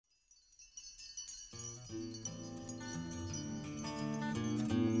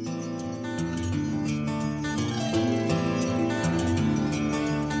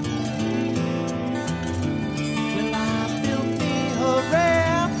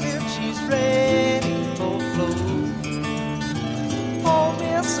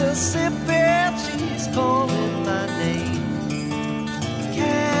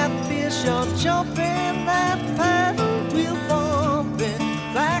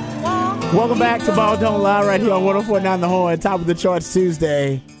Welcome back to Ball Don't Lie right here on 104.9 The Horn, top of the charts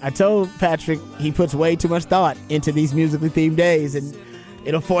Tuesday. I told Patrick he puts way too much thought into these musically themed days, and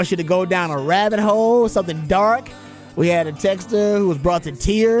it'll force you to go down a rabbit hole, something dark. We had a texter who was brought to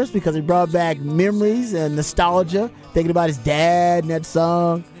tears because he brought back memories and nostalgia, thinking about his dad and that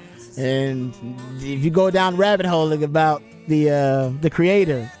song. And if you go down rabbit hole, think about the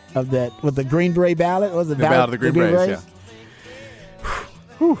creator of that, with the Green Beret Ballad. Was it the Ballad of the Green Berets?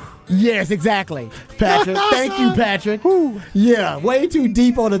 Yeah. Yes, exactly. Patrick. Thank you, Patrick. Yeah, way too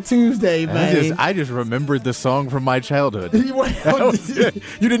deep on a Tuesday, man. I just remembered the song from my childhood. You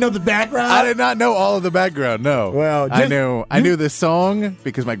didn't know the background? I did not know all of the background, no. Well, I knew the song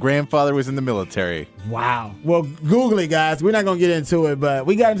because my grandfather was in the military. Wow. Well, Google it, guys. We're not going to get into it, but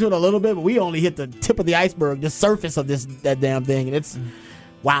we got into it a little bit, but we only hit the tip of the iceberg, the surface of that damn thing, and it's...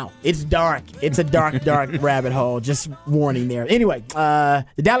 Wow, it's dark. It's a dark, dark rabbit hole. Just warning there. Anyway, the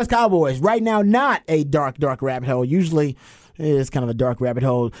Dallas Cowboys, right now, not a dark, dark rabbit hole. Usually, it's kind of a dark rabbit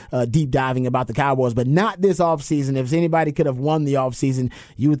hole, deep diving about the Cowboys, but not this offseason. If anybody could have won the offseason,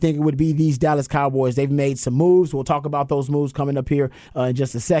 you would think it would be these Dallas Cowboys. They've made some moves. We'll talk about those moves coming up here in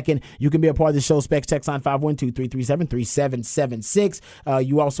just a second. You can be a part of the show. Specs text line 512-337-3776.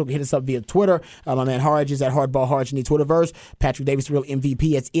 You also can hit us up via Twitter. My man Harge is at Hardball Harge in the Twitterverse. Patrick Davis, Real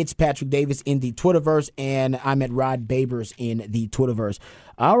MVP. It's Patrick Davis in the Twitterverse, and I'm at Rod Babers in the Twitterverse.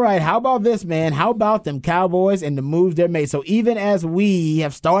 All right, how about this, man? How about them Cowboys and the moves they're made? So even as we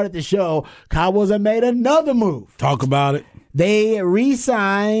have started the show, Cowboys have made another move. Talk about it. They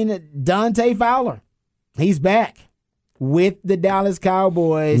re-signed Dante Fowler. He's back with the Dallas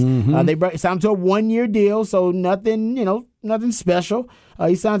Cowboys. They signed to a one-year deal, so nothing special.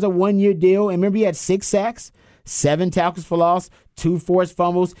 He signs a one-year deal, and remember he had 6 sacks, 7 tackles for loss, 2 forced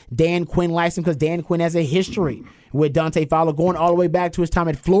fumbles. Dan Quinn likes him because Dan Quinn has a history with Dante Fowler going all the way back to his time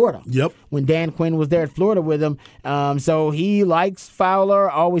at Florida. Yep. When Dan Quinn was there at Florida with him. So he likes Fowler,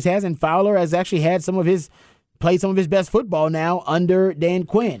 always has, and Fowler has actually had played some of his best football now under Dan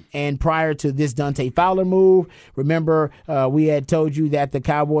Quinn. And prior to this Dante Fowler move, remember we had told you that the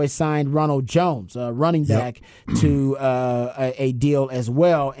Cowboys signed Ronald Jones, running back, to a deal as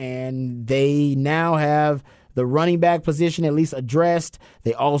well. And they now have the running back position at least addressed.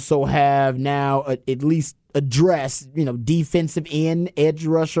 They also have now at least addressed, defensive end, edge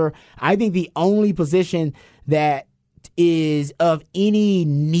rusher. I think the only position that is of any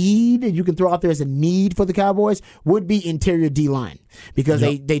need you can throw out there as a need for the Cowboys would be interior D-line, because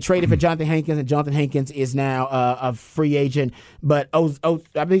they traded for Jonathan Hankins, and Jonathan Hankins is now a free agent. But I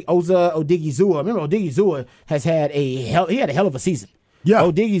think Oza Odigizua, remember Odigizua had a hell of a season. Yeah.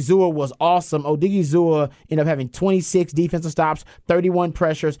 Odigizua was awesome. Odigizua ended up having 26 defensive stops, 31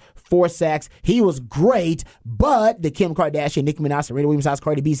 pressures, 4 sacks. He was great, but the Kim Kardashian, Nicki Minaj, Serena Williams house,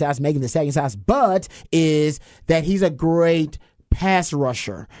 Cardi B's house, Megan Thee Stallion's house, but is that he's a great pass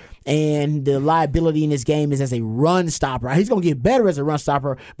rusher. And the liability in this game is as a run stopper. He's going to get better as a run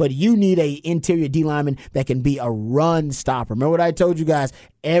stopper, but you need a interior D lineman that can be a run stopper. Remember what I told you guys?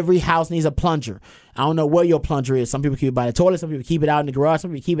 Every house needs a plunger. I don't know where your plunger is. Some people keep it by the toilet. Some people keep it out in the garage.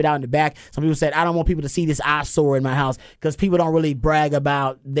 Some people keep it out in the back. Some people said, I don't want people to see this eyesore in my house, because people don't really brag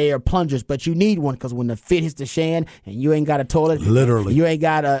about their plungers. But you need one, because when the fit hits the shan and you ain't got a toilet, literally, you ain't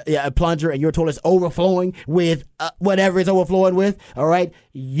got a plunger, and your toilet's overflowing with whatever it's overflowing with, all right,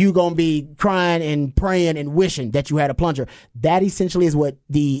 you going to be crying and praying and wishing that you had a plunger. That essentially is what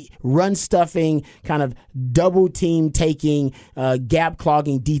the run stuffing, kind of double team taking, gap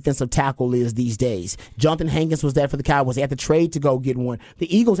clogging defensive tackle is these days. Jonathan Hankins was there for the Cowboys. They had to trade to go get one.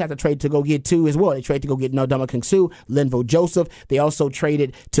 The Eagles had to trade to go get 2 as well. They traded to go get Ndamukong Suh, Linval Joseph. They also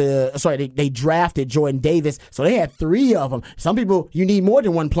they drafted Jordan Davis. So they had 3 of them. Some people, you need more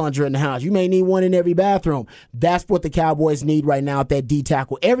than one plunger in the house. You may need one in every bathroom. That's what the Cowboys need right now at that D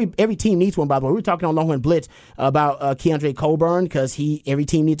tackle. Every team needs one, by the way. We were talking on Longhorn Blitz about Keandre Coburn, because every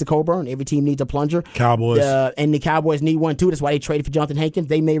team needs a Coburn. Every team needs a plunger. Cowboys. And the Cowboys need one too. That's why they traded for Jonathan Hankins.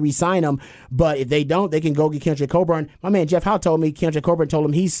 They may re-sign him, but if they don't, they can go get Keandre Coburn. My man Jeff Howe told me Keandre Coburn told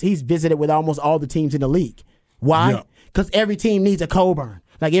him he's visited with almost all the teams in the league. Why? Because every team needs a Coburn.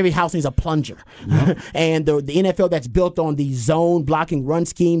 Like every house needs a plunger. Yep. And the NFL that's built on the zone blocking run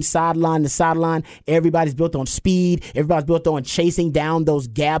scheme, sideline to sideline, everybody's built on speed. Everybody's built on chasing down those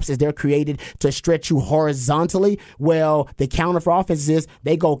gaps as they're created to stretch you horizontally. Well, the counter for offenses is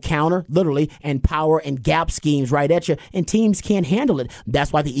they go counter, literally, and power and gap schemes right at you, and teams can't handle it.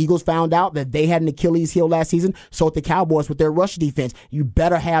 That's why the Eagles found out that they had an Achilles heel last season. So with the Cowboys with their rush defense, you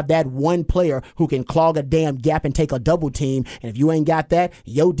better have that one player who can clog a damn gap and take a double team. And if you ain't got that,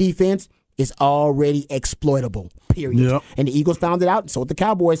 your defense is already exploitable, period. Yep. And the Eagles found it out, and so with the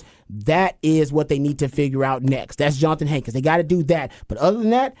Cowboys, that is what they need to figure out next. That's Jonathan Hankins. They got to do that. But other than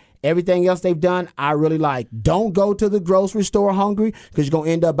that, everything else they've done, I really like. Don't go to the grocery store hungry because you're going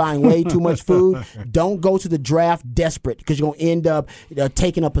to end up buying way too much food. Don't go to the draft desperate because you're going to end up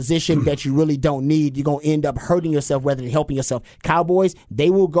taking a position that you really don't need. You're going to end up hurting yourself rather than helping yourself. Cowboys, they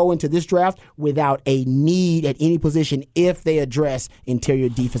will go into this draft without a need at any position if they address interior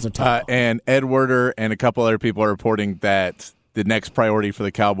defensive tackle. And Ed Werder and a couple other people are reporting that the next priority for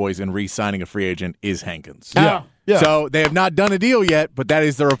the Cowboys in re-signing a free agent is Hankins. Yeah. So they have not done a deal yet, but that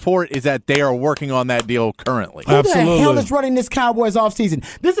is the report, is that they are working on that deal currently. Who the hell is running this Cowboys offseason?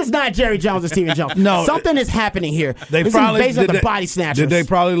 This is not Jerry Jones and Steven Jones. No. Something is happening here. They this finally is the body snatchers. Did they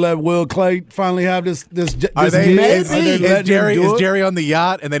probably let Will Clay finally have this Are they, gig? is Jerry on the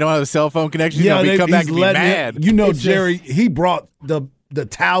yacht and they don't have a cell phone connection? Yeah, He'll come back and be letting mad. him. You know, Jerry, he brought the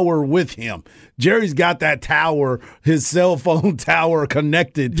tower with him. Jerry's got that tower, his cell phone tower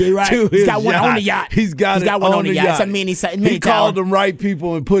connected to his He's got one yacht. on the yacht. He's got one on the yacht. It's a mini He tower. called the right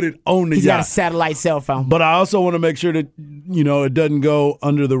people and put it on the He's yacht. got a satellite cell phone. But I also want to make sure that, it doesn't go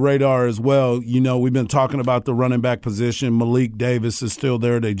under the radar as well. We've been talking about the running back position. Malik Davis is still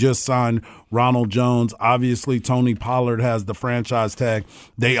there. They just signed Ronald Jones. Obviously, Tony Pollard has the franchise tag.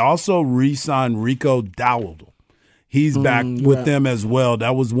 They also re-signed Rico Dowdle. He's back with them as well.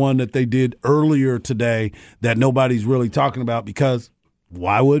 That was one that they did earlier today that nobody's really talking about because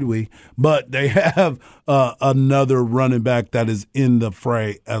why would we? But they have another running back that is in the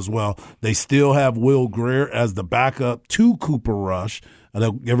fray as well. They still have Will Grier as the backup to Cooper Rush.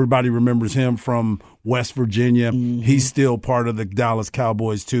 Everybody remembers him from West Virginia. He's still part of the Dallas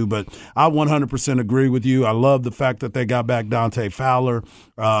Cowboys too. But I 100% agree with you. I love the fact that they got back Dante Fowler.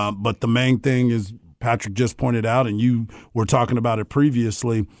 But the main thing is, Patrick just pointed out, and you were talking about it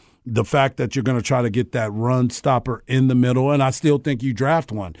previously, the fact that you're going to try to get that run stopper in the middle, and I still think you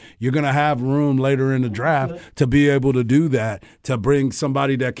draft one. You're going to have room later in the draft to be able to do that, to bring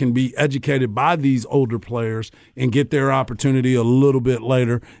somebody that can be educated by these older players and get their opportunity a little bit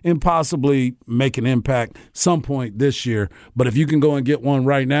later and possibly make an impact some point this year. But if you can go and get one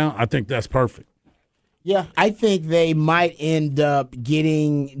right now, I think that's perfect. Yeah, I think they might end up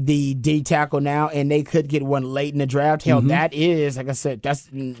getting the D tackle now, and they could get one late in the draft. Hell, that is, like I said,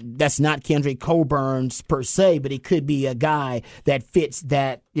 that's not Kendrick Coburn's per se, but it could be a guy that fits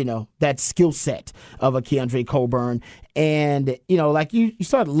that, that skill set of a Kendrick Coburn. And, like you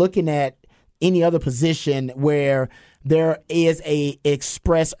start looking at any other position where there is a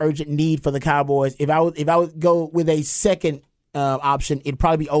express urgent need for the Cowboys. If I would go with a second option, it'd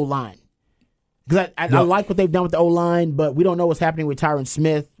probably be O-line. Because I like what they've done with the O-line, but we don't know what's happening with Tyron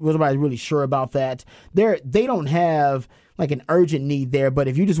Smith. Nobody's really sure about that. They don't have like an urgent need there, but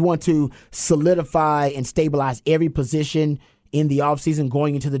if you just want to solidify and stabilize every position in the offseason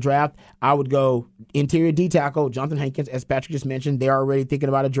going into the draft, I would go interior D tackle, Jonathan Hankins, as Patrick just mentioned. They're already thinking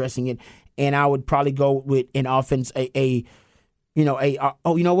about addressing it. And I would probably go with an offense, you know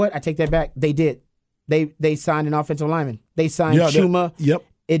what? I take that back. They did. They signed an offensive lineman. They signed Chuma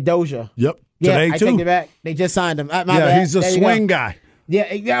Edoja. Yep. Yeah, Today, I take it back. They just signed him. My bad. He's a swing guy.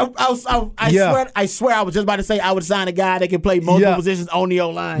 Yeah, I swear I was just about to say I would sign a guy that can play multiple positions on the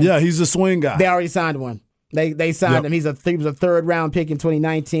O-line. Yeah, he's a swing guy. They already signed one. They signed him. He was a third-round pick in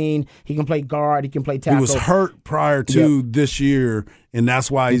 2019. He can play guard. He can play tackle. He was hurt prior to this year, and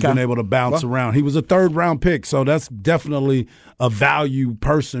that's why he's been able to bounce around. He was a third-round pick, so that's definitely a value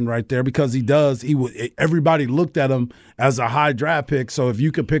person right there because everybody looked at him as a high draft pick. So if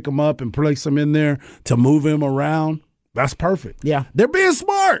you could pick him up and place him in there to move him around, that's perfect. Yeah. They're being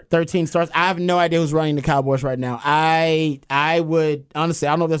smart. 13 starts. I have no idea who's running the Cowboys right now. I would, honestly,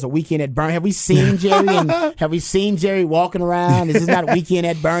 I don't know if there's a weekend at Bernie. Have we seen Jerry have we seen Jerry walking around? Is this not a weekend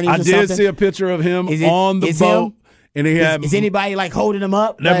at Bernie's or something? I did see a picture of him on the boat. Him? And he had, is anybody like holding him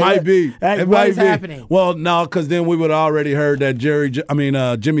up? That might be. What is happening? Well, no, because then we would have already heard that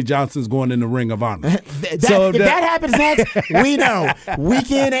Jimmy Johnson's going in the Ring of Honor. If that happens next, we know.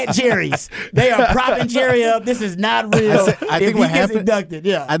 Weekend at Jerry's. They are propping Jerry up. This is not real. I think what happened. Inducted,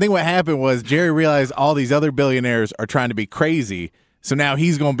 yeah. I think what happened was Jerry realized all these other billionaires are trying to be crazy. So now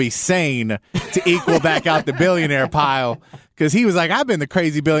he's going to be sane to equal back out the billionaire pile. Because he was like, I've been the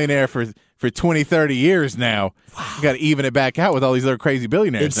crazy billionaire for 20, 30 years now. Wow. You got to even it back out with all these other crazy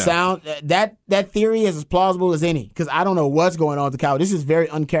billionaires that theory is as plausible as any because I don't know what's going on with the Cowboys. This is very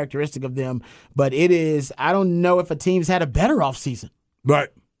uncharacteristic of them, but it is. I don't know if a team's had a better offseason. Right.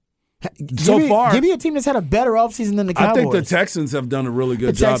 Give me a team that's had a better offseason than the Cowboys. I think the Texans have done a really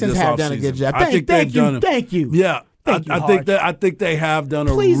good job this offseason. The Texans have done a good job. Thank you. Thank you. Yeah. I think they have done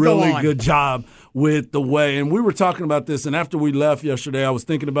a Please go really on. good job with the way. And we were talking about this, and after we left yesterday, I was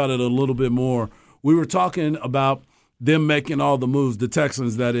thinking about it a little bit more. We were talking about them making all the moves, the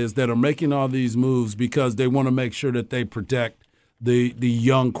Texans, that is, that are making all these moves because they want to make sure that they protect the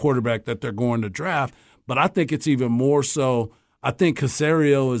young quarterback that they're going to draft. But I think it's even more so. I think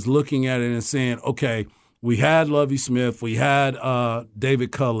Caserio is looking at it and saying, okay, we had Lovie Smith, we had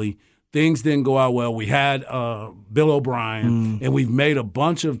David Culley. Things didn't go out well. We had Bill O'Brien, and we've made a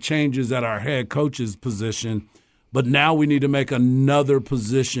bunch of changes at our head coach's position. But now we need to make another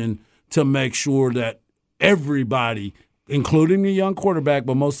position to make sure that everybody, including the young quarterback,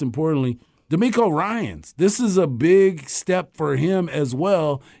 but most importantly, DeMeco Ryans, this is a big step for him as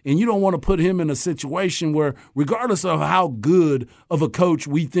well, and you don't want to put him in a situation where, regardless of how good of a coach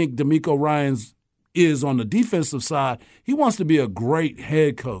we think DeMeco Ryans is on the defensive side, he wants to be a great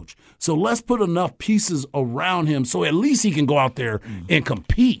head coach. So let's put enough pieces around him so at least he can go out there and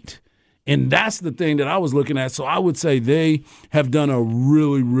compete. And that's the thing that I was looking at. So I would say they have done a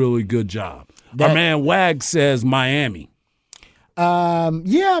really, really good job. Our man Wag says Miami.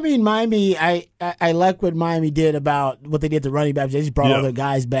 Yeah, I mean, Miami, I like what Miami did about what they did to running backs. They just brought all their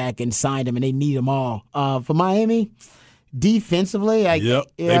guys back and signed them, and they need them all. For Miami, defensively,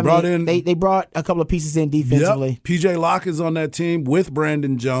 they brought a couple of pieces in defensively. Yep. P.J. Locke is on that team with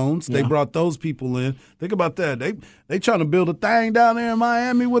Brandon Jones. They brought those people in. Think about that. They trying to build a thing down there in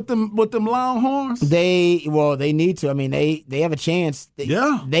Miami with them Longhorns. They need to. I mean, they have a chance.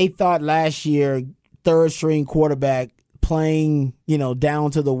 They thought last year third string quarterback playing,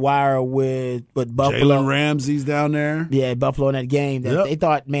 down to the wire with Buffalo. Jalen Ramsey's down there. Yeah, Buffalo in that game. They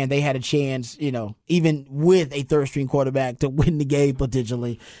thought, man, they had a chance, even with a third-string quarterback to win the game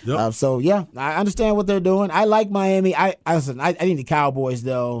potentially. Yep. I understand what they're doing. I like Miami. I think the Cowboys,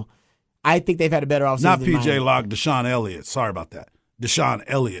 though, I think they've had a better offseason. Not P.J. Locke, Deshaun Elliott. Sorry about that. Deshaun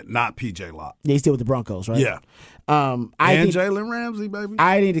Elliott, not P.J. Locke. Yeah, he's still with the Broncos, right? Yeah. And Jalen Ramsey, baby.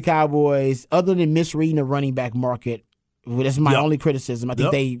 I think the Cowboys, other than misreading the running back market, that's my only criticism. I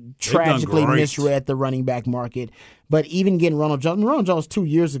think they tragically misread the running back market. But even getting Ronald Jones 2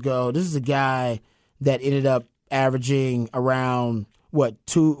 years ago, this is a guy that ended up averaging around,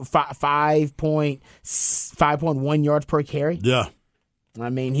 5.1 yards per carry? Yeah. I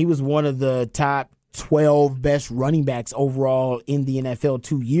mean, he was one of the top 12 best running backs overall in the NFL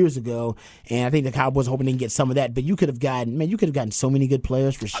 2 years ago, and I think the Cowboys hoping they can get some of that. But you could have gotten so many good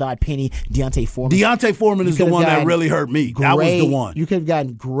players. Rashad Penny, Deontay Foreman. Deontay Foreman is the one that really hurt me. That was the one. You could have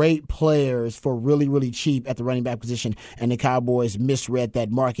gotten great players for really, really cheap at the running back position, and the Cowboys misread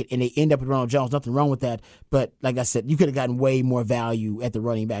that market, and they end up with Ronald Jones. Nothing wrong with that, but like I said, you could have gotten way more value at the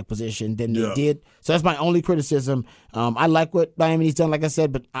running back position than they did. So that's my only criticism. I like what Miami's done, like I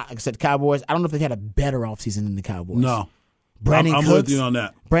said, but like I said, Cowboys, I don't know if they've had a better offseason than the Cowboys. No. I'm Cooks, with you on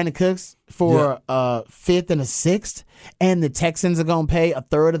that. Brandon Cooks for a fifth and a sixth, and the Texans are going to pay a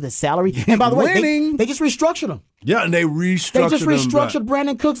third of the salary. And by the way, they just restructured him. Yeah, and they just restructured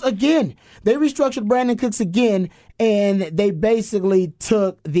Brandon Cooks again. They restructured Brandon Cooks again, and they basically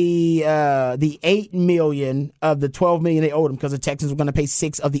took the $8 million of the $12 million they owed him because the Texans were going to pay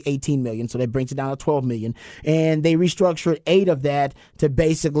 $6 of the $18 million, so that brings it down to $12 million. And they restructured $8 of that to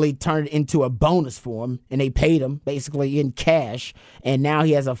basically turn it into a bonus for him, and they paid him basically in cash. And now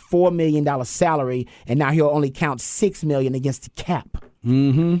he has a $4 million salary, and now he'll only count $6 million against the cap.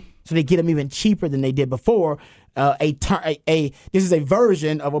 Mm-hmm. So they get him even cheaper than they did before. This is a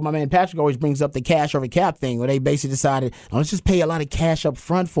version of what my man Patrick always brings up, the cash over cap thing, where they basically decided, let's just pay a lot of cash up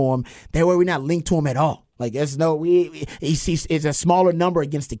front for him. That way we're not linked to him at all. Like it's a smaller number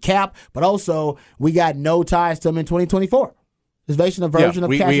against the cap, but also we got no ties to him in 2024. It's basically a version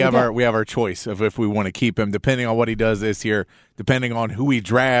of cash. We have our choice of if we want to keep him, depending on what he does this year, depending on who we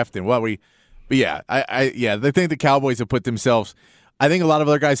draft and what we. But yeah, I think the Cowboys have put themselves. I think a lot of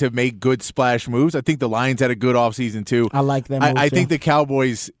other guys have made good splash moves. I think the Lions had a good offseason too. I like them. I think the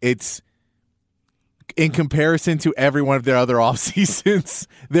Cowboys, it's in comparison to every one of their other off seasons,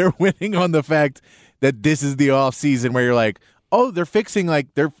 they're winning on the fact that this is the off season where you're like, oh, they're fixing,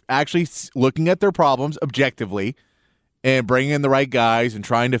 like they're actually looking at their problems objectively and bringing in the right guys and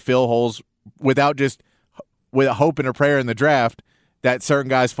trying to fill holes without just with a hope and a prayer in the draft that certain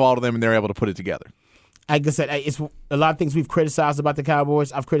guys fall to them and they're able to put it together. like I said, it's a lot of things we've criticized about the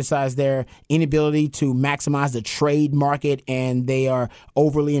Cowboys. I've criticized their inability to maximize the trade market, and they are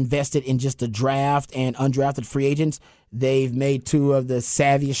overly invested in just the draft and undrafted free agents. They've made two of the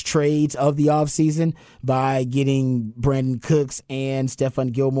savviest trades of the offseason by getting Brandon Cooks and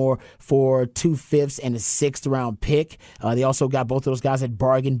Stephon Gilmore for 2 5ths and a 6th-round pick. They also got both of those guys at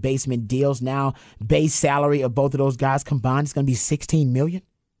bargain basement deals. Now, base salary of both of those guys combined is going to be $16 million.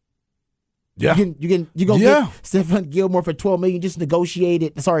 Yeah. You can get Stephon Gilmore for $12 million. Just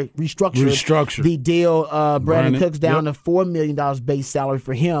restructured the deal. Brandon Cooks down to $4 million base salary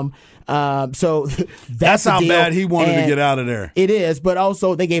for him. So that's how deal. bad he wanted to get out of there. It is, but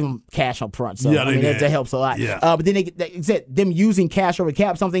also they gave him cash up front. So that helps a lot. Yeah. But then they said them using cash over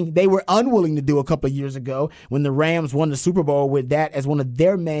cap, something they were unwilling to do a couple of years ago when the Rams won the Super Bowl with that as one of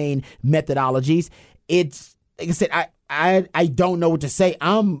their main methodologies. It's like I said, I don't know what to say.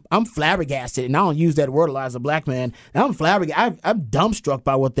 I'm flabbergasted, and I don't use that word a lot as a black man. I'm flabbergasted. I'm dumbstruck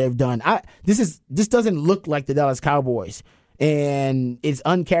by what they've done. This doesn't look like the Dallas Cowboys, and it's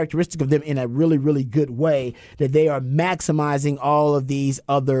uncharacteristic of them in a really, really good way that they are maximizing all of these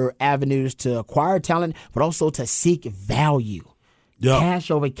other avenues to acquire talent, but also to seek value. Yep.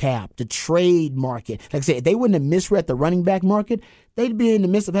 Cash over cap, the trade market. Like I said, if they wouldn't have misread the running back market, they'd be in the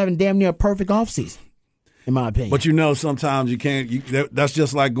midst of having damn near a perfect offseason. In my opinion. But sometimes you can't. That's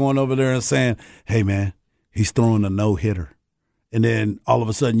just like going over there and saying, hey, man, he's throwing a no-hitter. And then all of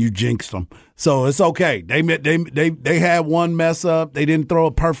a sudden you jinxed them. So it's okay. They had one mess up. They didn't throw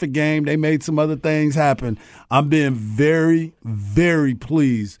a perfect game. They made some other things happen. I'm being very, very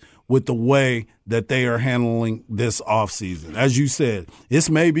pleased with the way that they are handling this offseason. As you said, it's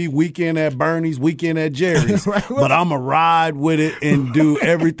maybe weekend at Bernie's, weekend at Jerry's, right, but I'm going to ride with it and do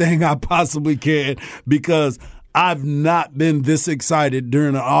everything I possibly can because I've not been this excited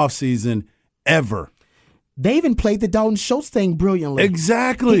during an offseason ever. They even played the Dalton Schultz thing brilliantly.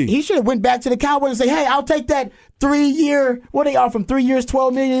 Exactly. He should have went back to the Cowboys and say, hey, I'll take that 3-year, what they offer him, 3 years,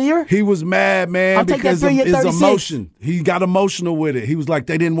 $12 million a year? He was mad, man, I'll take because that 3 year, his 36. emotion. He got emotional with it. He was like,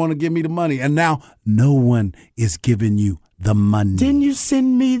 they didn't want to give me the money. And now no one is giving you the money. Didn't you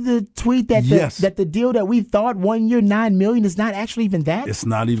send me the tweet that the deal that we thought 1 year, $9 million is not actually even that? It's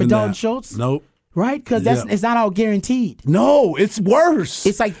not even for Dalton that. Schultz? Nope. Right? Because it's not all guaranteed. No, it's worse.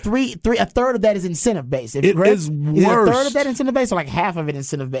 It's like a third of that is incentive based. It is worse. Is it a third of that incentive based or like half of it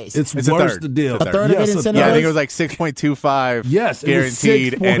incentive based? It's worse, the deal. A third of it incentive based? Yeah, I think it was like 6.25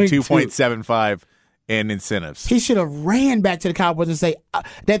 guaranteed and 2.75 in incentives. He should have ran back to the Cowboys and say,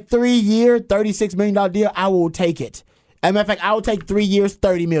 that 3-year, $36 million deal, I will take it. As a matter of fact, I will take 3 years,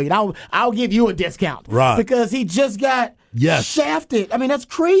 $30 million. I'll give you a discount. Right. Because he just got shafted. I mean, that's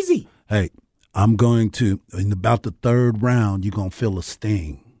crazy. Hey, I'm going to, in about the 3rd round, you're going to feel a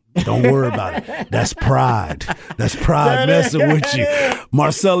sting. Don't worry about it. That's pride. That's pride messing with you.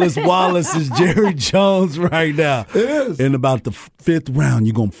 Marcellus Wallace is Jerry Jones right now. It is. In about the 5th round,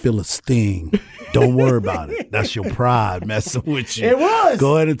 you're going to feel a sting. Don't worry about it. That's your pride messing with you. It was.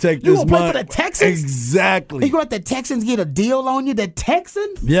 Go ahead and take this money. You going to play for the Texans? Exactly. You going to let the Texans get a deal on you? The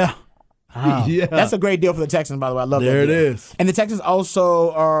Texans? Yeah. Oh, yeah. That's a great deal for the Texans, by the way. I love that. There it is. And the Texans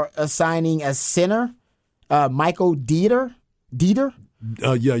also are assigning a center, Michael Dieter.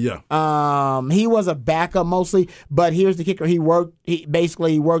 He was a backup mostly, but here's the kicker. He worked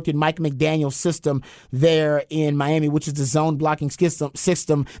in Mike McDaniel's system there in Miami, which is the zone blocking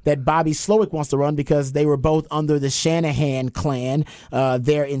system that Bobby Slowick wants to run because they were both under the Shanahan clan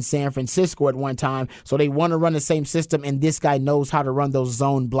there in San Francisco at one time. So they want to run the same system, and this guy knows how to run those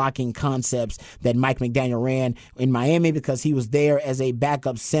zone blocking concepts that Mike McDaniel ran in Miami because he was there as a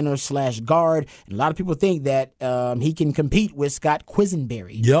backup center / guard. And a lot of people think that he can compete with Scott Quisenberry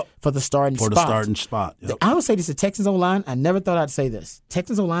for the starting spot. Yep. I would say this: the Texans O-line. I never thought I'd say this.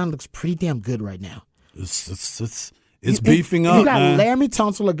 Texans O-line looks pretty damn good right now. It's beefing up. You got man. Laramie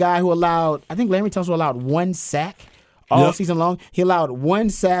Tunsil, a guy who allowed 1 sack all season long. He allowed 1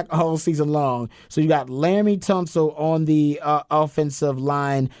 sack all season long. So you got Laramie Tunsil on the offensive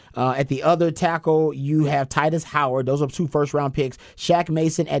line. At the other tackle, you have Titus Howard. Those are 2 first-round picks. Shaq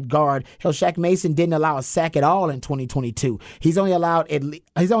Mason at guard. Hell, Shaq Mason didn't allow a sack at all in 2022. He's only allowed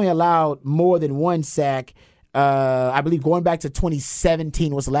more than 1 sack. I believe going back to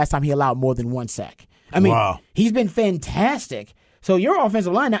 2017 was the last time he allowed more than 1 sack. I mean, He's been fantastic. So your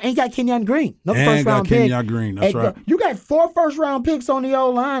offensive line now ain't got Kenyon Green. Another first-round pick. Kenyon Green, that's right. You got 4 first-round picks on the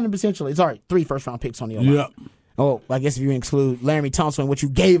O-line, essentially. Sorry, 3 first-round picks on the O-line. Yep. Oh, I guess if you include Laramie Thompson, what you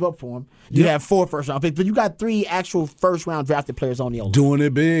gave up for him, you have 4 first-round picks, but you got 3 actual first-round drafted players on the old. Doing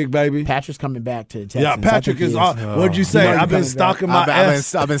it big, baby. Patrick's coming back to Texas. Yeah, Patrick is. What'd you say? I've been stalking my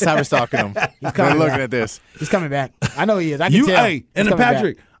ass. I've been cyber stalking him. He's been looking at this. He's coming back. I know he is. I can tell. Hey, and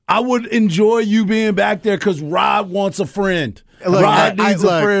Patrick, I would enjoy you being back there because Rod wants a friend. Look, Rod needs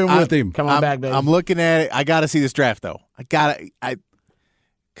a friend with him. Come on back, baby. I'm looking at it. I got to see this draft though.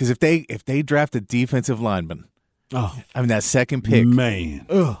 Because if they draft a defensive lineman, that second pick, man.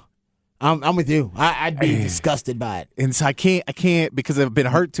 Ugh. I'm with you. I'd be disgusted by it. And so I can't because I've been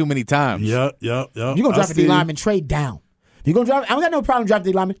hurt too many times. Yep. You're gonna draft a D lineman, trade down. You're gonna draft. I don't got no problem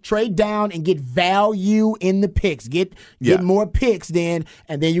drafting D lineman. Trade down and get value in the picks. Get more picks then,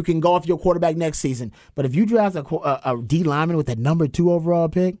 and then you can go off your quarterback next season. But if you draft a D lineman with a number 2 overall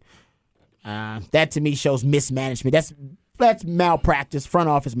pick, that to me shows mismanagement. That's malpractice, front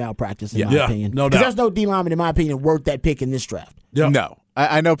office malpractice in my opinion. No doubt. Because there's no D lineman in my opinion worth that pick in this draft. Yep. No.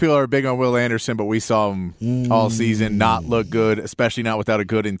 I know people are big on Will Anderson, but we saw him all season not look good, especially not without a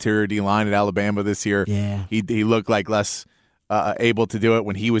good interior D line at Alabama this year. Yeah. He looked like less able to do it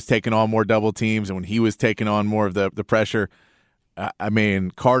when he was taking on more double teams and when he was taking on more of the pressure.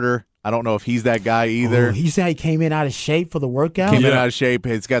 Carter, I don't know if he's that guy either. You see how he came in out of shape for the workout? Came in out of shape.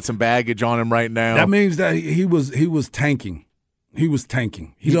 He's got some baggage on him right now. That means that he was tanking. He was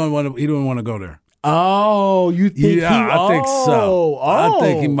tanking. He don't want to go there. Oh, you think? I think so. I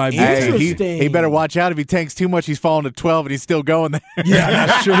think he might be. Interesting. He better watch out. If he tanks too much, he's falling to 12 and he's still going there. Yeah,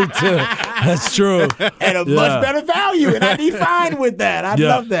 that's true too. That's true. And a much better value, and I'd be fine with that. I'd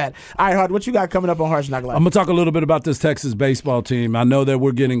love that. All right, Hard, what you got coming up on Hard Knock Live? I'm going to talk a little bit about this Texas baseball team. I know that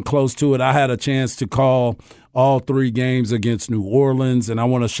we're getting close to it. I had a chance to call all 3 games against New Orleans, and I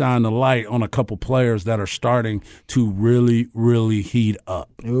want to shine the light on a couple players that are starting to really, really heat up.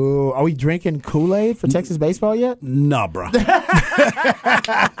 Ooh, are we drinking Kool-Aid for Texas baseball yet? Nah, bro.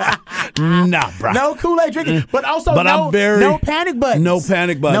 No Kool-Aid drinking, but also no panic buttons. No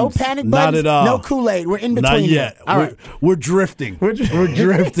panic buttons. No panic buttons. Not at all. No Kool-Aid. We're in between. Not yet. All right. We're drifting. We're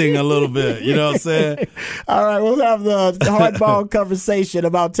drifting a little bit. You know what I'm saying? All right, we'll have the hardball conversation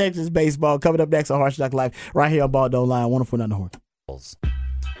about Texas baseball coming up next on Hard Knock Live right here on Ball Don't Lie. 104.9 The Horn.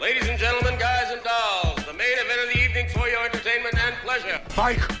 Ladies and gentlemen, guys and dolls, the main event of the evening for your entertainment and pleasure.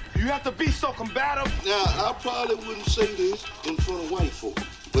 Mike, you have to be so combative. Now, I probably wouldn't say this in front of white folk,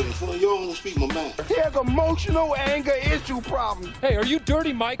 but in front of y'all, I'm gonna speak my mind. He has emotional anger issue problem. Hey, are you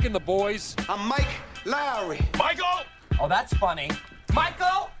Dirty Mike and the boys? I'm Mike Lowry. Michael! Oh, that's funny.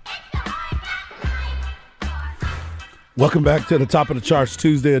 Michael! Welcome back to the Top of the Charts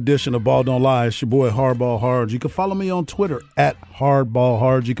Tuesday edition of Ball Don't Lie. It's your boy Hardball Hard. You can follow me on Twitter at Hardball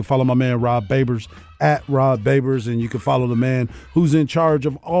Hard. You can follow my man Rob Babers at Rob Babers, and you can follow the man who's in charge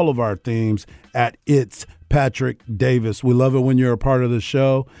of all of our themes at It's Patrick Davis. We love it when you're a part of the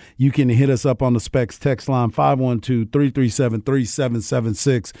show. You can hit us up on the Specs text line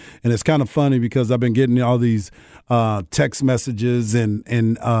 512-337-3776. And it's kind of funny because I've been getting all these text messages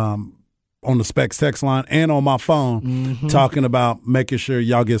and on the Specs text line and on my phone talking about making sure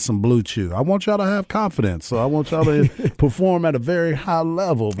y'all get some Blue Chew. I want y'all to have confidence, so I want y'all to perform at a very high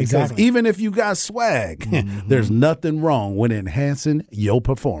level because even if you got swag, there's nothing wrong with enhancing your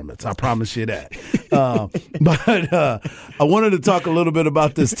performance. I promise you that. But I wanted to talk a little bit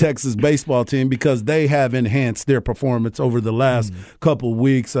about this Texas baseball team because they have enhanced their performance over the last couple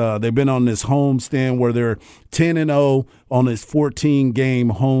weeks. They've been on this homestand where they're 10-0 on this 14-game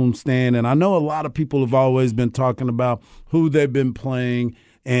homestand. And I know a lot of people have always been talking about who they've been playing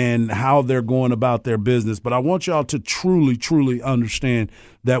and how they're going about their business. But I want y'all to truly, truly understand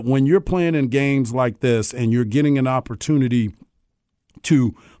that when you're playing in games like this and you're getting an opportunity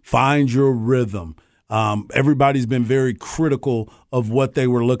to find your rhythm, everybody's been very critical of what they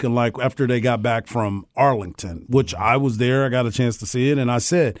were looking like after they got back from Arlington, which I was there. I got a chance to see it. And I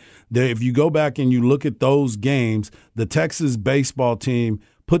said that if you go back and you look at those games, the Texas baseball team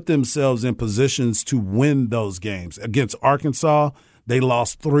put themselves in positions to win those games. Against Arkansas, they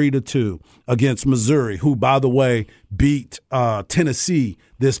lost 3-2. Against Missouri, who, by the way, beat Tennessee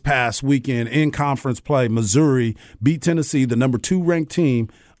this past weekend in conference play. Missouri beat Tennessee, the number 2 ranked team,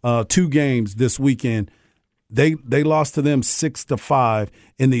 2 games this weekend. They lost to them 6-5.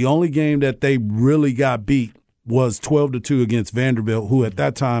 And the only game that they really got beat was 12-2 against Vanderbilt, who at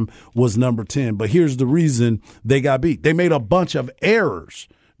that time was number 10. But here's the reason they got beat. They made a bunch of errors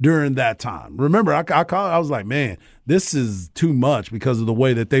during that time. Remember, I was like, man, this is too much because of the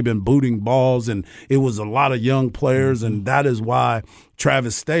way that they've been booting balls, and it was a lot of young players, and that is why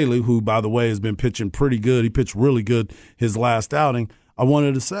Travis Staley, who, by the way, has been pitching pretty good, he pitched really good his last outing, I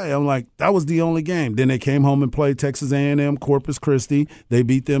wanted to say. I'm like, that was the only game. Then they came home and played Texas A&M Corpus Christi. They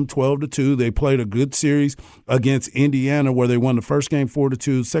beat them 12-2. They played a good series against Indiana where they won the first game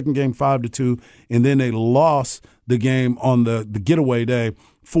 4-2, second game 5-2, and then they lost the game on the getaway day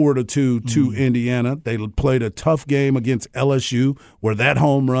 4-2 to Indiana. They played a tough game against LSU where that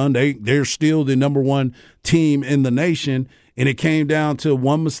home run, they're still the number one team in the nation, and it came down to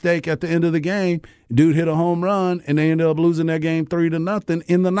one mistake at the end of the game. Dude hit a home run, and they ended up losing that game 3-0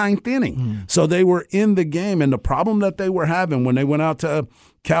 in the ninth inning. So they were in the game, and the problem that they were having when they went out to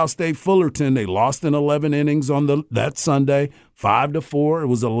Cal State Fullerton, they lost in 11 innings on that Sunday, 5-4. It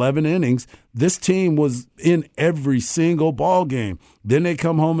was 11 innings. This team was in every single ball game. Then they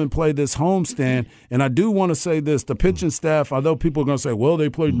come home and play this homestand. And I do want to say this, the pitching staff, although people are going to say, well, they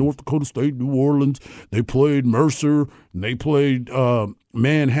played North Dakota State, New Orleans, they played Mercer, and they played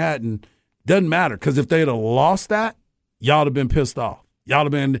Manhattan. Doesn't matter, because if they'd have lost that, y'all would have been pissed off. Y'all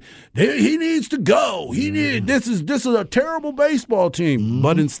have been, he needs to go. This is a terrible baseball team.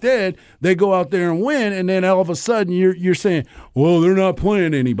 But instead, they go out there and win, and then all of a sudden you're saying, well, they're not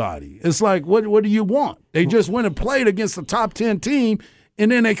playing anybody. It's like, what do you want? They just went and played against the top 10 team,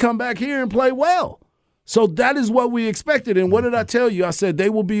 and then they come back here and play well. So that is what we expected. And what did I tell you? I said they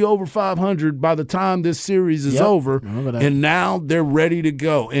will be over 500 by the time this series is over. And now they're ready to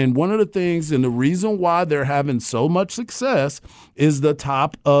go. And one of the things, and the reason why they're having so much success, is the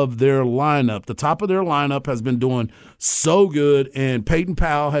top of their lineup. The top of their lineup has been doing so good, and Peyton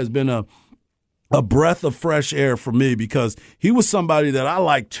Powell has been a breath of fresh air for me because he was somebody that I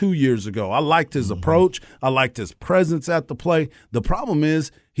liked 2 years ago. I liked his approach. I liked his presence at the plate. The problem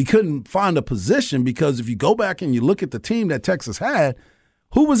is he couldn't find a position because if you go back and you look at the team that Texas had,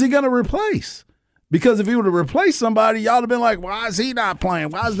 who was he going to replace? Because if he would have replaced somebody, y'all would have been like, why is he not playing?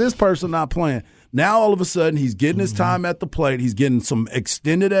 Why is this person not playing? Now, all of a sudden, he's getting his time at the plate. He's getting some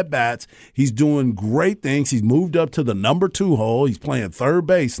extended at-bats. He's doing great things. He's moved up to the number 2 hole. He's playing third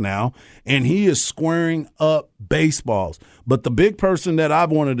base now, and he is squaring up baseballs. But the big person that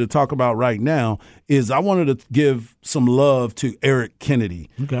I've wanted to talk about right now is I wanted to give some love to Eric Kennedy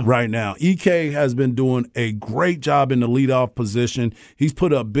right now. EK has been doing a great job in the leadoff position. He's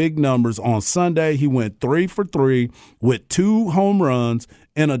put up big numbers. On Sunday, he went 3 for 3 with 2 home runs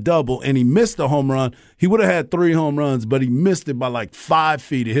and a double, and he missed a home run. He would have had 3 home runs, but he missed it by like 5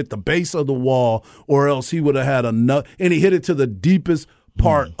 feet. It hit the base of the wall, or else he would have had enough. And he hit it to the deepest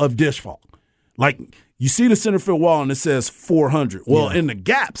part of Dish Falk. Like, you see the center field wall, and it says 400. Well, in the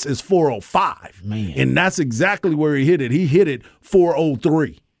gaps, it's 405. Man. And that's exactly where he hit it. He hit it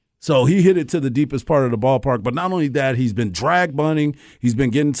 403. So he hit it to the deepest part of the ballpark. But not only that, he's been drag bunting. He's been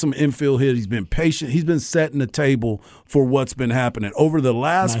getting some infield hit. He's been patient. He's been setting the table for what's been happening. Over the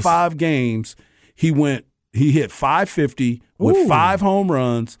last 5 games, he hit 550 with 5 home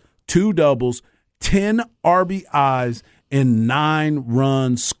runs, 2 doubles, 10 RBIs, and 9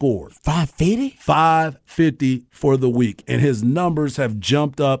 runs scored. 550? 550 for the week. And his numbers have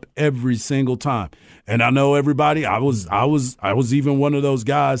jumped up every single time. And I know everybody, I was even one of those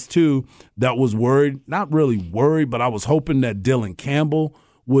guys too that was worried, not really worried, but I was hoping that Dylan Campbell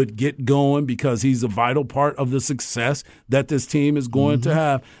would get going because he's a vital part of the success that this team is going to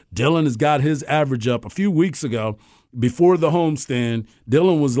have. Dylan has got his average up. A few weeks ago, before the homestand,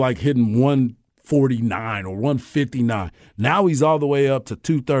 Dylan was like hitting 149 or 159. Now he's all the way up to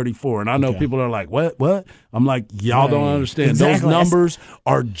 234. And I know people are like, what? I'm like, y'all don't understand. Exactly. Those numbers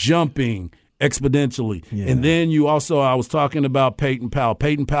are jumping exponentially. And then I was talking about Peyton Powell.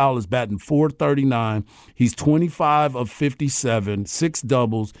 Peyton Powell is batting .439. He's 25 of 57, 6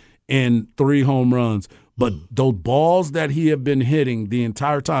 doubles, and 3 home runs. But those balls that he have been hitting the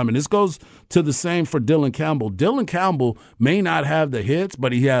entire time, and this goes to the same for Dylan Campbell. Dylan Campbell may not have the hits,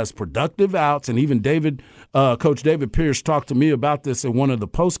 but he has productive outs. And even Coach David Pierce talked to me about this in one of the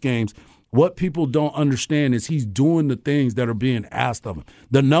post games. What people don't understand is he's doing the things that are being asked of him.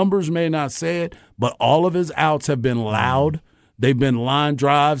 The numbers may not say it, but all of his outs have been loud. They've been line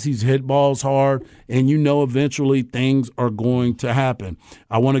drives. He's hit balls hard, and eventually things are going to happen.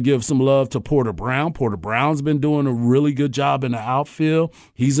 I want to give some love to Porter Brown. Porter Brown's been doing a really good job in the outfield.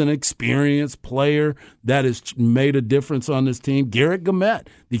 He's an experienced player that has made a difference on this team. Garrett Gumet,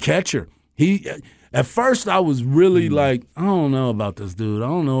 the catcher. At first I was really like, I don't know about this dude. I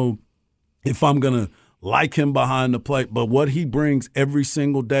don't know if I'm going to like him behind the plate, but what he brings every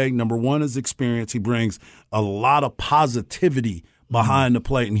single day, number one is experience. He brings a lot of positivity behind the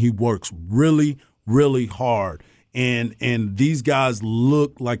plate, and he works really, really hard. And these guys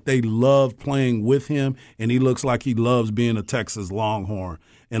look like they love playing with him, and he looks like he loves being a Texas Longhorn.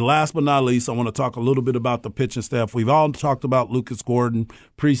 And last but not least, I want to talk a little bit about the pitching staff. We've all talked about Lucas Gordon,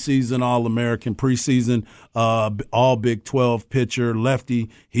 preseason All-American, preseason All Big 12 pitcher, lefty.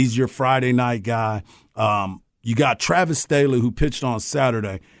 He's your Friday night guy. You got Travis Staley, who pitched on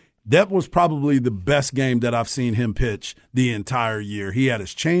Saturday. That was probably the best game that I've seen him pitch the entire year. He had his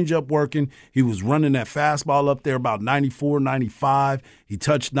changeup working. He was running that fastball up there about 94, 95. He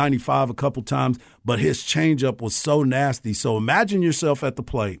touched 95 a couple times, but his changeup was so nasty. So imagine yourself at the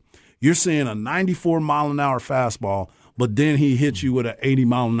plate. You're seeing a 94-mile-an-hour fastball, but then he hits you with an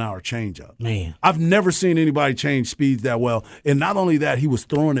 80-mile-an-hour changeup. Man. I've never seen anybody change speeds that well. And not only that, he was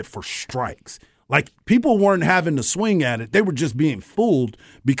throwing it for strikes. Like, people weren't having to swing at it. They were just being fooled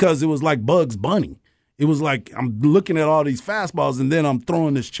because it was like Bugs Bunny. It was like, I'm looking at all these fastballs, and then I'm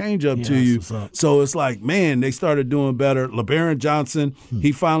throwing this changeup to you. So it's like, man, they started doing better. LeBaron Johnson,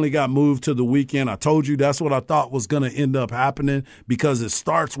 he finally got moved to the weekend. I told you that's what I thought was going to end up happening because his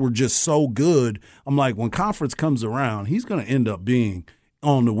starts were just so good. I'm like, when conference comes around, he's going to end up being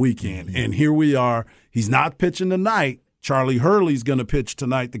on the weekend. And here we are. He's not pitching tonight. Charlie Hurley's going to pitch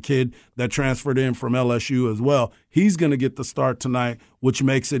tonight, the kid that transferred in from LSU as well. He's going to get the start tonight, which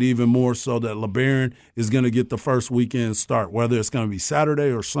makes it even more so that LeBaron is going to get the first weekend start, whether it's going to be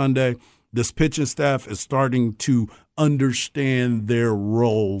Saturday or Sunday. This pitching staff is starting to understand their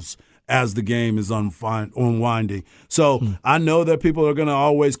roles as the game is unwinding. So I know that people are going to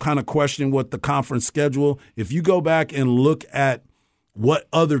always kind of question what the conference schedule. If you go back and look at what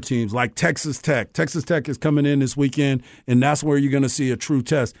other teams, like Texas Tech is coming in this weekend, and that's where you're going to see a true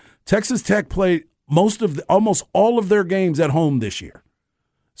test. Texas Tech played almost all of their games at home this year.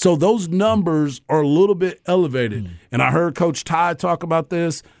 So those numbers are a little bit elevated. And I heard Coach Ty talk about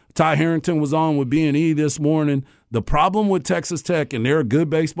this. Ty Harrington was on with B&E this morning. The problem with Texas Tech, and they're a good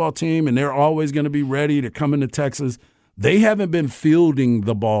baseball team, and they're always going to be ready to come into Texas, they haven't been fielding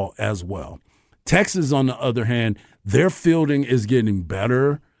the ball as well. Texas, on the other hand, their fielding is getting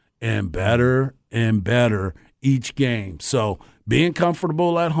better and better and better each game. So being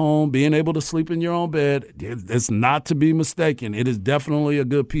comfortable at home, being able to sleep in your own bed, it's not to be mistaken. It is definitely a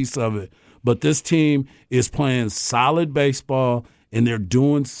good piece of it. But this team is playing solid baseball, and they're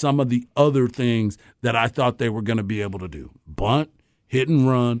doing some of the other things that I thought they were going to be able to do. Bunt, hit and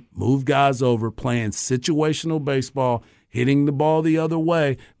run, move guys over, playing situational baseball, hitting the ball the other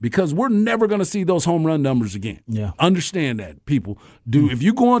way, because we're never going to see those home run numbers again. Yeah. Understand that, people. If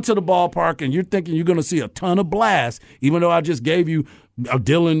you go into the ballpark and you're thinking you're going to see a ton of blasts, even though I just gave you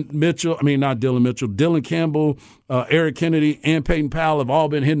Dylan Campbell, Eric Kennedy, and Peyton Powell have all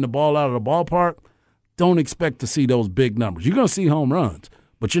been hitting the ball out of the ballpark, don't expect to see those big numbers. You're going to see home runs,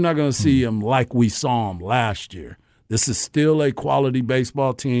 but you're not going to see them like we saw them last year. This is still a quality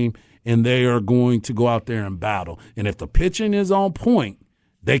baseball team, and they are going to go out there and battle. And if the pitching is on point,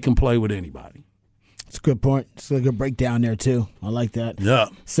 they can play with anybody. It's a good point. It's a good breakdown there, too. I like that. Yeah.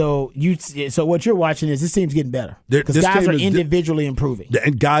 So what you're watching is this team's getting better. Because guys are individually improving.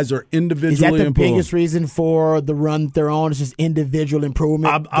 And guys are individually improving. Is that the improving. biggest reason for the run they're on? It's just individual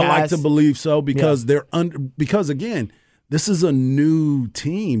improvement? I like to believe so because because, again, this is a new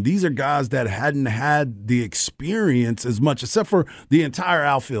team. These are guys that hadn't had the experience as much, except for the entire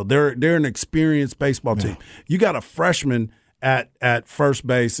outfield. They're an experienced baseball team. You got a freshman at first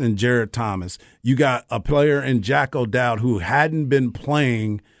base in Jared Thomas. You got a player in Jack O'Dowd who hadn't been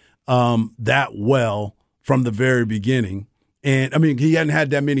playing that well from the very beginning. And, I mean, he hadn't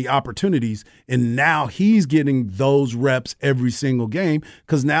had that many opportunities, and now he's getting those reps every single game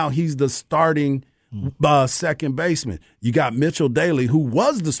because now he's the starting second baseman. You got Mitchell Daly, who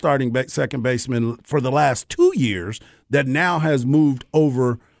was the starting second baseman for the last 2 years, that now has moved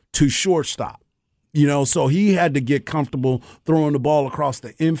over to shortstop. So he had to get comfortable throwing the ball across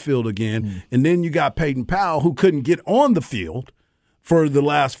the infield again. And then you got Peyton Powell, who couldn't get on the field for the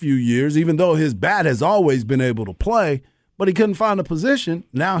last few years, even though his bat has always been able to play, but he couldn't find a position.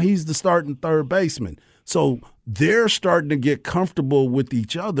 Now he's the starting third baseman. So they're starting to get comfortable with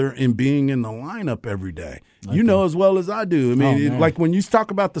each other and being in the lineup every day. Okay. You know as well as I do. I mean, like when you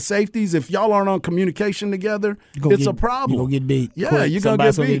talk about the safeties, if y'all aren't on communication together, it's a problem. You're going to get beat. Yeah, you're going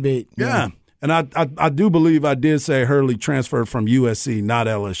to get beat. Yeah. And I do believe I did say Hurley transferred from USC, not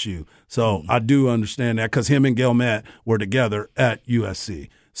LSU. So I do understand that because him and Guillemette were together at USC.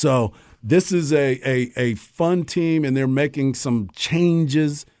 So this is a fun team, and they're making some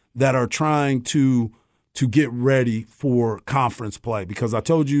changes that are trying to get ready for conference play. Because I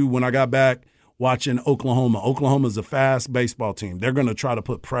told you when I got back watching Oklahoma's a fast baseball team. They're going to try to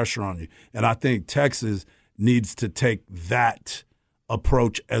put pressure on you. And I think Texas needs to take that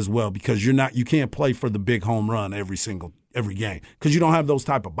approach as well, because you can't play for the big home run every game because you don't have those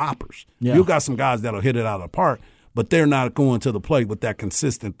type of boppers. Yeah. You got some guys that'll hit it out of the park, but they're not going to the plate with that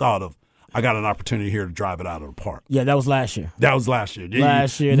consistent thought of, I got an opportunity here to drive it out of the park. Yeah, that was last year.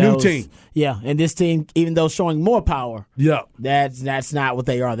 New team. Yeah, and this team, even though showing more power, Yeah. that's not what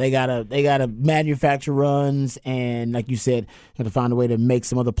they are. They gotta manufacture runs, and like you said, got to find a way to make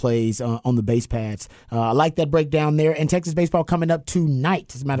some other plays on the base pads. I like that breakdown there. And Texas baseball coming up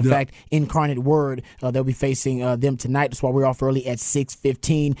tonight. As a matter of fact, Incarnate Word, they'll be facing them tonight. That's why we're off early at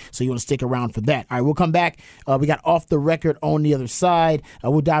 6:15. So you want to stick around for that. All right, we'll come back. We got Off the Record on the other side.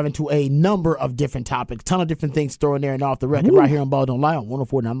 We'll dive into a number of different topics, ton of different things thrown there and Off the Record right here on Ball Don't Lie on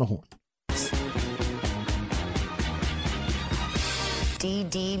 104.9 The Horn.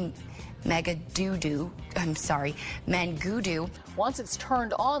 DD Mega Doo-Doo. I'm sorry, Mangudu. Once it's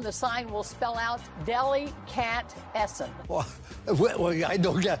turned on, the sign will spell out Deli Cat Essen. Well, I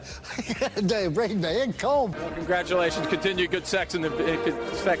don't get break my income. Well, congratulations. Continue good sex in the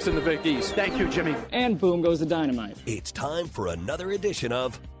Big East. Thank you, Jimmy. And boom goes the dynamite. It's time for another edition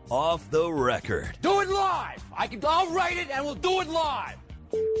of Off the Record. Do it live. I'll write it and we'll do it live.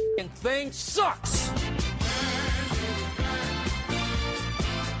 And thing sucks.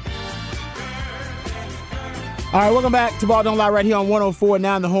 All right, welcome back to Ball Don't Lie right here on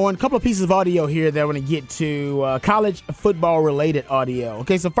 104.9 The Horn. A couple of pieces of audio here that I want to get to, college football-related audio.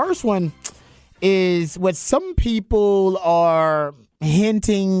 Okay, so first one is what some people are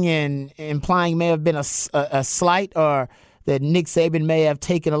hinting and implying may have been a slight, or that Nick Saban may have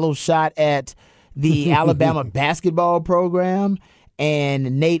taken a little shot at the Alabama basketball program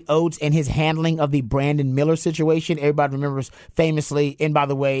and Nate Oates and his handling of the Brandon Miller situation. Everybody remembers famously, and by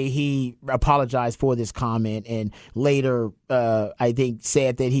the way, he apologized for this comment and later, I think,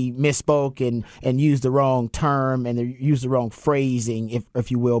 said that he misspoke and used the wrong term and used the wrong phrasing,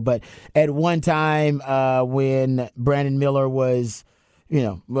 if you will. But at one time when Brandon Miller was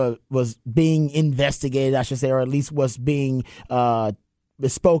being investigated, I should say, or at least was being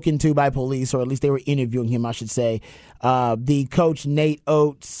spoken to by police, or at least they were interviewing him, I should say. The coach, Nate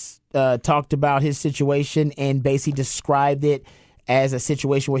Oates, talked about his situation and basically described it as a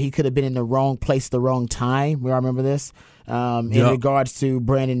situation where he could have been in the wrong place at the wrong time. We all remember this? In regards to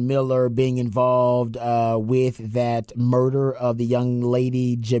Brandon Miller being involved with that murder of the young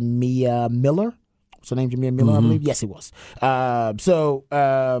lady, Jamia Miller. What's her name, Jamia Miller, I believe? Yes, it was.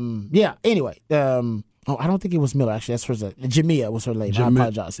 Anyway. I don't think it was Miller, actually. That's her. Jamia was her name. I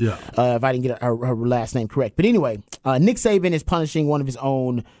apologize if I didn't get her last name correct. But anyway, Nick Saban is punishing one of his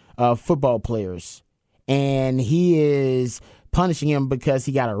own football players, and he is punishing him because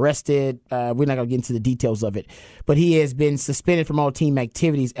he got arrested. We're not going to get into the details of it, but he has been suspended from all team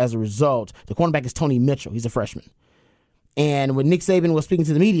activities as a result. The cornerback is Tony Mitchell. He's a freshman. And when Nick Saban was speaking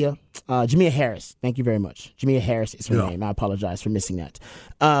to the media, Jamia Harris, thank you very much. Jamia Harris is her name. I apologize for missing that.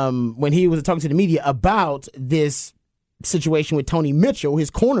 When he was talking to the media about this situation with Tony Mitchell, his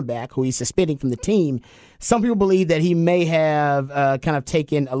cornerback, who he's suspending from the team, some people believe that he may have kind of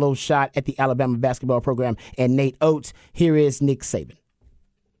taken a little shot at the Alabama basketball program and Nate Oates. Here is Nick Saban.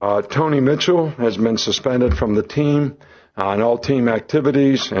 Tony Mitchell has been suspended from the team on all team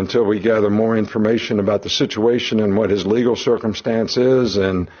activities until we gather more information about the situation and what his legal circumstance is.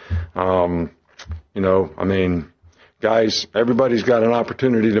 And, guys, everybody's got an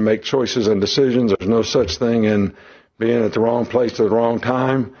opportunity to make choices and decisions. There's no such thing in being at the wrong place at the wrong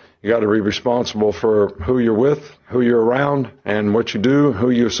time. You got to be responsible for who you're with, who you're around, and what you do,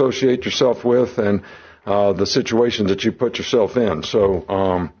 who you associate yourself with, and the situations that you put yourself in.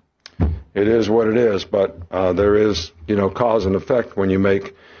 So, it is what it is, but there is, cause and effect when you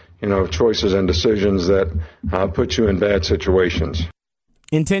make, choices and decisions that put you in bad situations.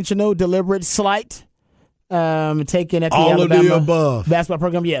 Intentional, deliberate, slight, taken at the all Alabama of the above basketball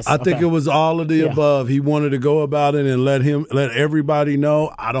program. Yes, I think it was all of the above. He wanted to go about it and let everybody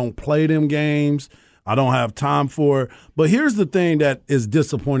know, I don't play them games. I don't have time for it. But here's the thing that is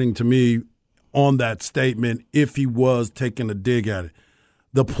disappointing to me on that statement, if he was taking a dig at it.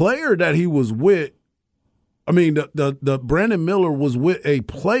 The player that he was with, the Brandon Miller was with a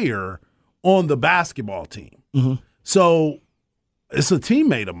player on the basketball team. Mm-hmm. So it's a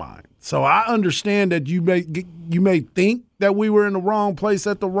teammate of mine. So I understand that you may think that we were in the wrong place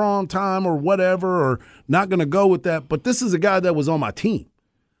at the wrong time or whatever, or not going to go with that. But this is a guy that was on my team.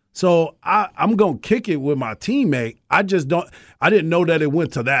 So I'm going to kick it with my teammate. I didn't know that it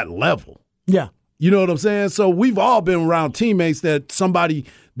went to that level. Yeah. You know what I'm saying? So we've all been around teammates that somebody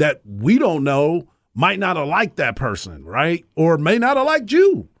that we don't know might not have liked that person, right? Or may not have liked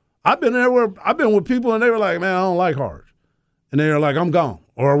you. I've been with people and they were like, man, I don't like Harge. and they're like, I'm gone,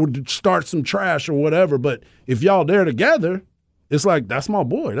 or would start some trash or whatever. But if y'all there together, it's like, that's my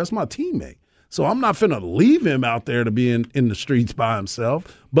boy, that's my teammate. So I'm not finna leave him out there to be in the streets by himself.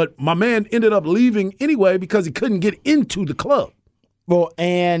 But my man ended up leaving anyway because he couldn't get into the club. Well,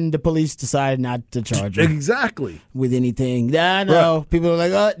 and the police decided not to charge him. Exactly. With anything. I know. Right. People are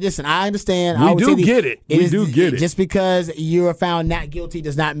like, listen, I understand. We do get it. We do get it. Just because you are found not guilty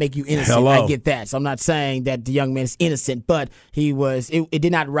does not make you innocent. Hello. I get that. So I'm not saying that the young man is innocent, but it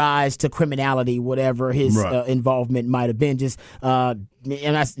did not rise to criminality, whatever his involvement might have been. Just and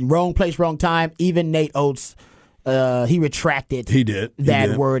that's wrong place, wrong time. Even Nate Oates, he retracted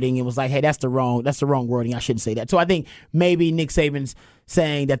that wording and was like, hey, that's the wrong wording. I shouldn't say that. So I think maybe Nick Saban's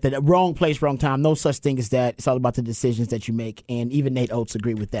saying that the wrong place, wrong time, no such thing as that. It's all about the decisions that you make. And even Nate Oates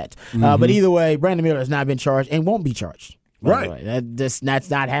agreed with that. But either way, Brandon Miller has not been charged and won't be charged. Right. That's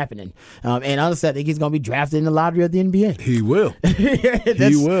not happening. And honestly, I think he's going to be drafted in the lottery of the NBA. He will.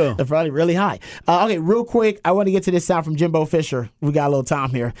 He will. They're probably really high. Okay, real quick, I want to get to this sound from Jimbo Fisher. We got a little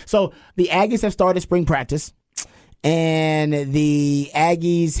time here. So the Aggies have started spring practice. And the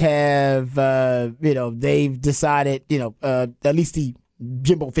Aggies have, they've decided, at least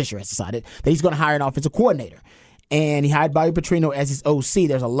Jimbo Fisher has decided that he's going to hire an offensive coordinator. And he hired Bobby Petrino as his OC.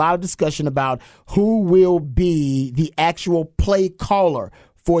 There's a lot of discussion about who will be the actual play caller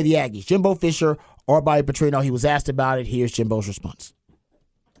for the Aggies, Jimbo Fisher or Bobby Petrino. He was asked about it. Here's Jimbo's response.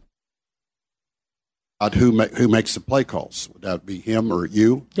 Who makes the play calls? Would that be him or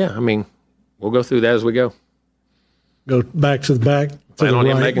you? Yeah, I mean, we'll go through that as we go. Go back to the back. Plan on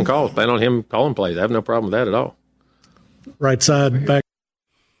him making calls. Plan on him calling plays. I have no problem with that at all. Right side, back.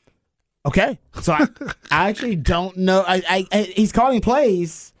 Okay. So I actually don't know. He's calling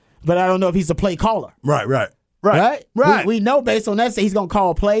plays, but I don't know if he's a play caller. Right. We know based on that, he's going to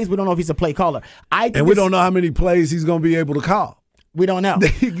call plays. We don't know if he's a play caller. We don't know how many plays he's going to be able to call. We don't know.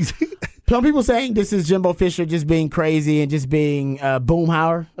 Some people saying this is Jimbo Fisher just being crazy and just being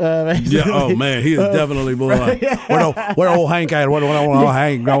Boomhauer. Yeah. Oh man, he is definitely Boomhauer. Where old Hank at? What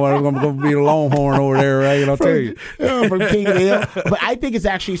Hank? I'm going to be the Longhorn over there, right? I'll tell you. From King of the Hill. But I think it's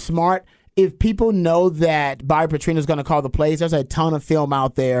actually smart. If people know that Bobby Petrino is going to call the plays, there's a ton of film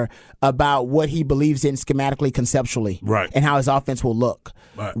out there about what he believes in schematically, conceptually, and how his offense will look.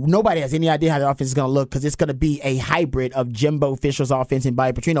 Right. Nobody has any idea how the offense is going to look because it's going to be a hybrid of Jimbo Fisher's offense and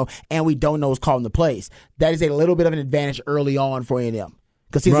Bobby Petrino, and we don't know who's calling the plays. That is a little bit of an advantage early on for A&M.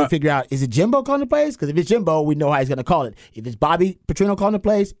 Because he's going to figure out, is it Jimbo calling the plays? Because if it's Jimbo, we know how he's going to call it. If it's Bobby Petrino calling the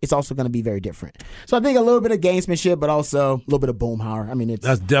plays, it's also going to be very different. So I think a little bit of gamesmanship, but also a little bit of Boomhauer. I mean,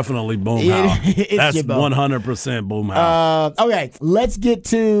 that's definitely Boomhauer. That's Jimbo. 100% Boomhauer. Okay, let's get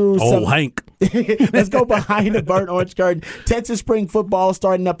to Hank. Let's go behind the burnt orange curtain. Texas spring football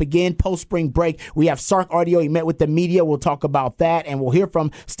starting up again post-spring break. We have Sark Audio. He met with the media. We'll talk about that, and we'll hear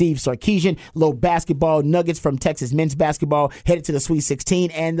from Steve Sarkisian. Little basketball nuggets from Texas men's basketball headed to the Sweet 16,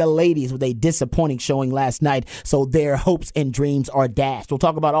 and the ladies with a disappointing showing last night, so their hopes and dreams are dashed. We'll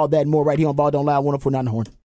talk about all that and more right here on Ball Don't Lie, 104.9 The Horn.